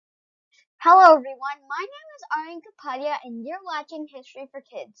Hello everyone, my name is Aryan Kapadia and you're watching History for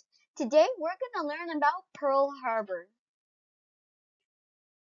Kids. Today we're going to learn about Pearl Harbor.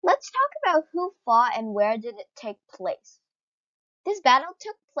 Let's talk about who fought and where did it take place. This battle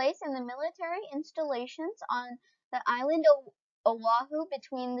took place in the military installations on the island of Oahu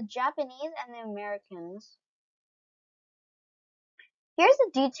between the Japanese and the Americans. Here's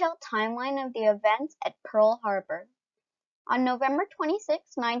a detailed timeline of the events at Pearl Harbor. On November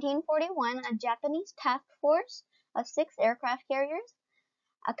 26, 1941, a Japanese task force of 6 aircraft carriers,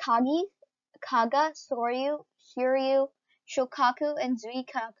 Akagi, Kaga, Soryu, Hiryu, Shokaku, and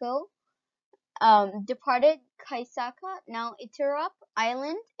Zuikaku, departed Kaisaka, now Iturup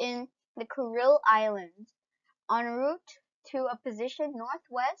Island in the Kuril Islands, en route to a position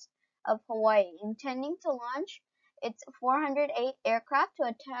northwest of Hawaii, intending to launch its 408 aircraft to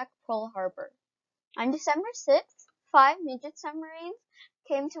attack Pearl Harbor. On December 6th, 5 midget submarines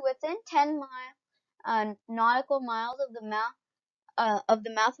came to within 10 nautical miles of the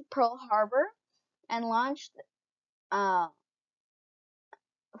mouth of Pearl Harbor and launched 5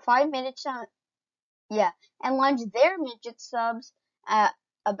 minutes and launched their midget subs at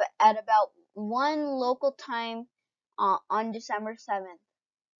about 1 local time on December 7th.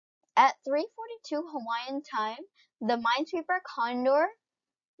 At 3:42 Hawaiian time, the Minesweeper Condor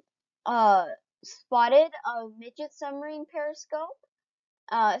spotted a midget submarine periscope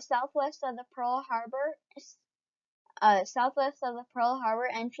southwest of the Pearl Harbor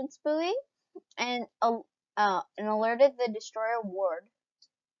entrance buoy and alerted the destroyer Ward.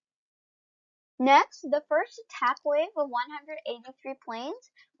 Next, the first attack wave of 183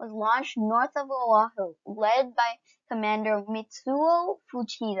 planes was launched north of Oahu, led by Commander Mitsuo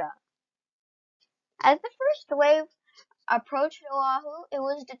Fuchida. As the first wave approached Oahu, it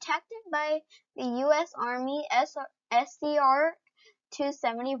was detected by the U.S. Army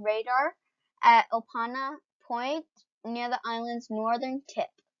SCR-270 radar at Opana Point near the island's northern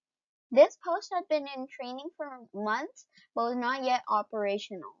tip. This post had been in training for months but was not yet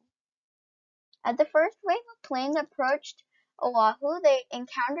operational. As the first wave of planes approached Oahu, they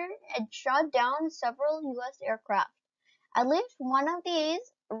encountered and shot down several U.S. aircraft. At least one of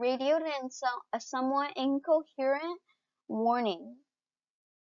these radioed in a somewhat incoherent warning.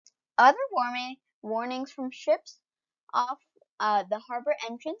 Other warnings from ships off the harbor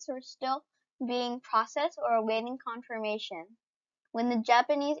entrance were still being processed or awaiting confirmation when the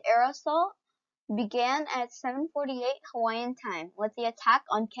Japanese air assault began at 7:48 Hawaiian time with the attack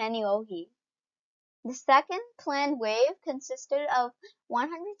on Kaneohe. The second planned wave consisted of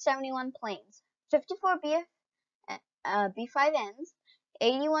 171 planes, 54 B-5Ns,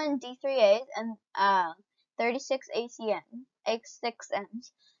 81 D-3As, and 36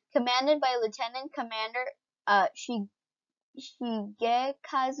 X-6Ns, commanded by Lieutenant Commander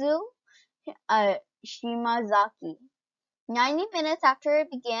Shigekazu Shimazaki. 90 minutes after it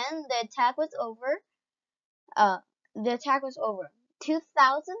began, the attack was over.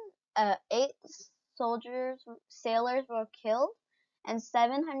 2,008 sailors were killed, and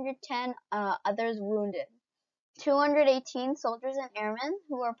 710 others wounded. 218 soldiers and airmen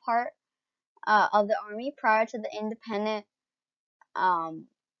who were part of the Army prior to the independent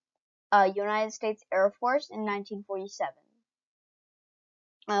United States Air Force in 1947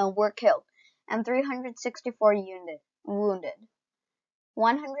 were killed, and 364 wounded.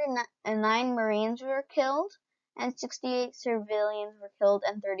 109 Marines were killed, and 68 civilians were killed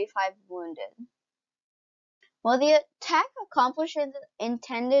and 35 wounded. While the attack accomplished its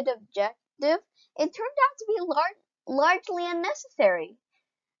intended objective, it turned out to be largely unnecessary.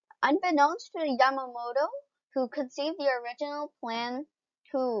 Unbeknownst to Yamamoto, who conceived the original plan,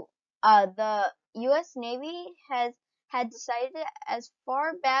 the U.S. Navy had decided as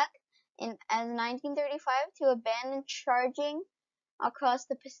far back as 1935 to abandon charging across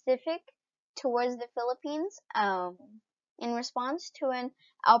the Pacific towards the Philippines in response to an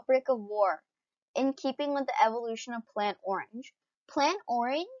outbreak of war, in keeping with the evolution of Plant Orange. Plant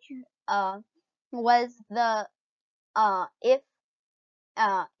Orange was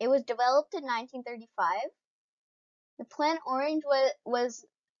it was developed in 1935. The Plan Orange was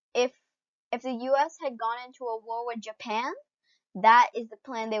if the U.S. had gone into a war with Japan, that is the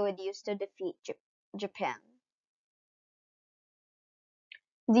plan they would use to defeat Japan.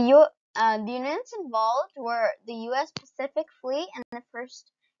 The units involved were the U.S. Pacific Fleet and the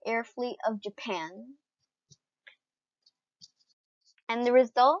First Air Fleet of Japan. And the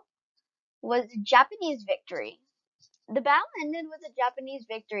result was a Japanese victory. The battle ended with a Japanese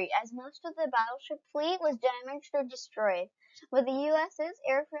victory, as most of the battleship fleet was damaged or destroyed, but the U.S.'s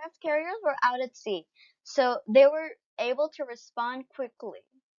aircraft carriers were out at sea, so they were able to respond quickly.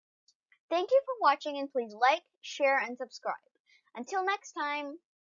 Thank you for watching and please like, share, and subscribe. Until next time!